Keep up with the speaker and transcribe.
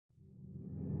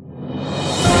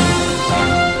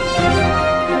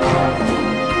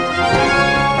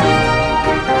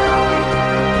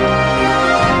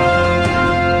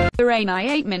LorraineYe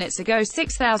 8 minutes ago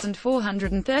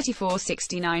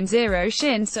 6,434.69.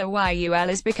 Shin So Yul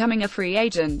is becoming a free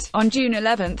agent. On June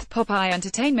 11, Popeye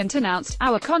Entertainment announced,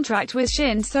 "Our contract with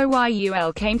Shin So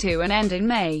Yul came to an end in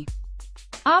May."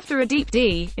 After a deep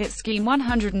D.It scheme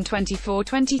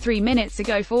 124.23 minutes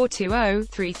ago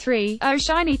 420.33,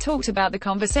 Shiny talked about the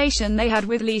conversation they had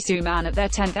with Lee Soo-man at their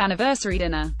 10th anniversary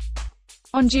dinner.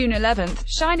 On June 11,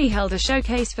 Shiny held a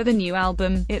showcase for the new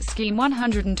album. It scheme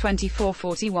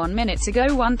 124.41 minutes ago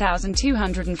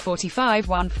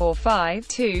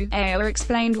 1245.145.2. AO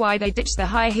explained why they ditched the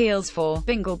high heels for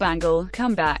Bingle Bangle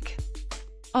Comeback.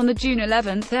 On the June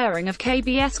 11 airing of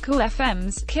KBS Cool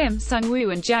FM's Kim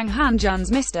Sung-woo and Jang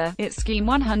Han-jun's Mr. It scheme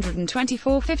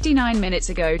 124.59 minutes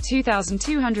ago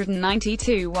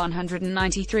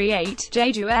 2292.193.8,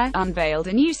 Jeju unveiled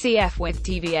a new CF with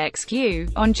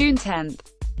TVXQ. On June 10,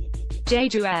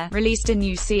 Jeju released a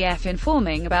new CF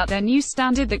informing about their new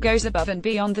standard that goes above and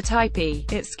beyond the Type E.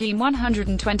 It scheme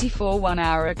 124 1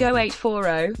 hour ago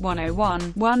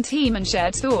 840.101.1 team and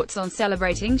shared thoughts on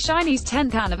celebrating Shiny's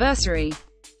 10th anniversary.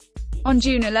 On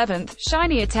June 11,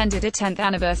 Shiny attended a 10th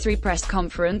anniversary press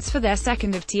conference for their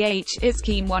second of It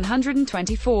scheme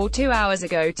 124 2 hours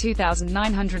ago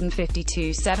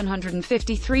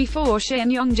 2952.753.4. Shin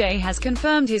Yong-jae has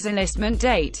confirmed his enlistment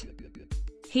date.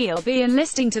 He'll be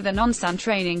enlisting to the Nonsan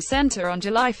Training Center on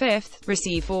July 5,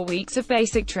 receive 4 weeks of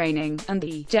basic training, and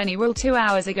the Jenny will 2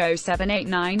 hours ago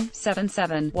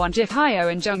 789.77.1. Jif Hyo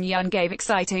and Jung Yun gave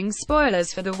exciting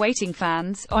spoilers for the waiting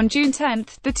fans. On June 10,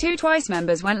 the two Twice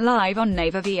members went live on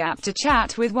Naver V app to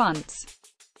chat with Once.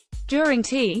 During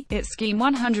It scheme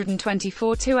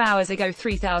 124 2 hours ago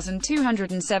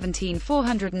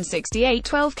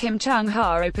 3217.468.12. Kim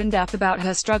Chung-ha opened up about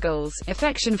her struggles,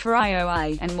 affection for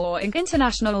IOI, and more in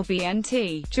International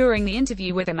BNT. During the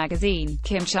interview with a magazine,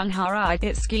 Kim Chung-ha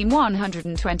It scheme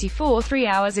 124 3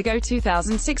 hours ago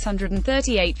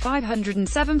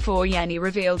 2638.507.4. Yenny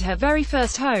revealed her very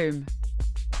first home.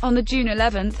 On the June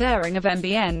 11 airing of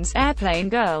MBN's Airplane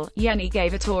Girl, Yenny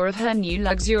gave a tour of her new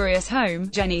luxurious home.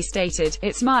 Jenny stated,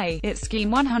 "It's my It scheme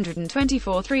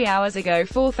 124 3 hours ago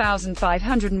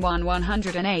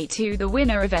 4501.108 to the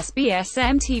winner of SBS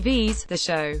MTV's The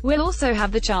Show. Will also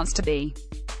have the chance to be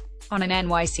on an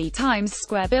NYC Times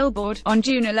Square billboard." On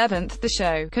June 11, the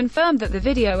show confirmed that the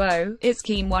video It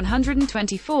scheme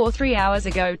 124 3 hours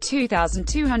ago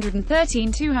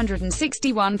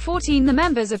 2213.261.14. The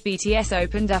members of BTS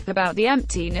opened up about the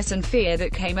emptiness and fear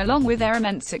that came along with their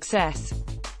immense success.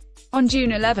 On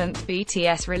June 11,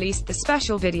 BTS released the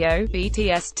special video,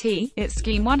 BTS It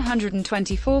scheme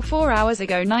 124 4 hours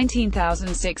ago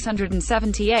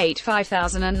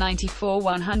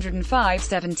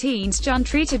 19,678.5,094.105.17. Jun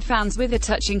treated fans with a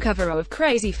touching cover of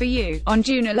Crazy For You. On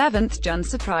June 11, Jun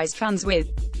surprised fans with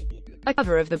a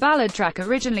cover of the ballad track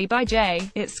originally by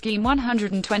Jay. It scheme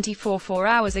 124 4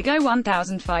 hours ago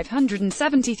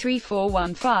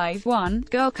 1573.415.1.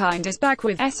 Girlkind is back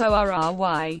with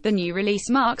SORRY. The new release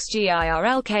marks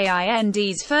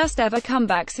GIRLKIND's first ever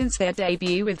comeback since their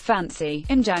debut with Fancy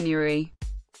in January.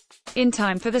 In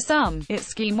time for the sum, It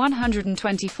scheme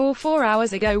 124 4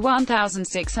 hours ago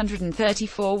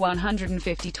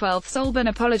 1634.150.12. Solban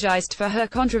apologized for her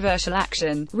controversial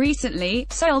action. Recently,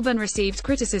 Solban received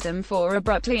criticism for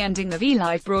abruptly ending the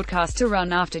V-Live broadcast to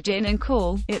run after Jin and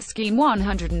Call. It scheme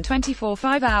 124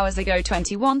 5 hours ago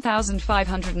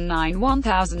 21,509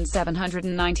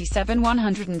 1,797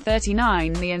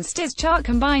 139. The Instiz chart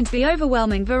combines the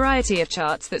overwhelming variety of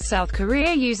charts that South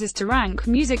Korea uses to rank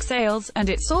music sales, and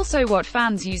it's also what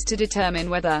fans use to determine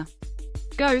whether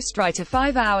Ghostwriter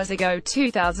 5 hours ago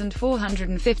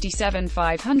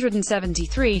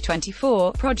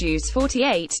 2,457.573.24. Produce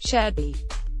 48 shared the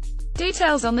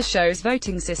details on the show's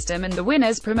voting system and the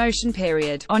winner's promotion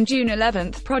period. On June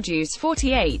 11, Produce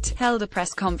 48 held a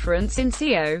press conference in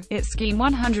Seoul. It scheme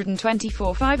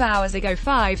 124 5 hours ago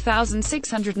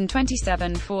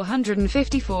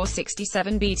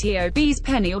 5,627.454.67. BTOB's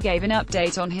Peniel gave an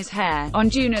update on his hair. On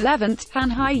June 11,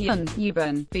 Han Hye-yoon,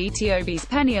 Yubin, BTOB's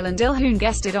Peniel and Il-hoon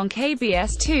guested on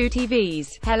KBS2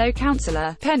 TV's Hello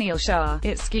Counselor, Peniel Shah.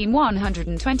 It scheme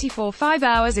 124 5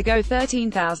 hours ago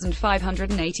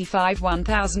 13,585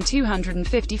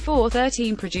 1,254.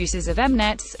 13 producers of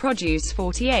Mnet's Produce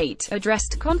 48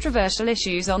 addressed controversial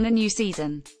issues on the new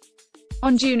season.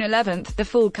 On June 11, the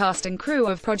full cast and crew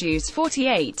of Produce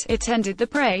 48 attended the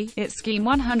Prey It scheme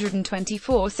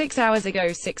 124 6 hours ago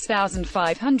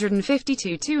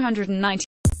 6,552.290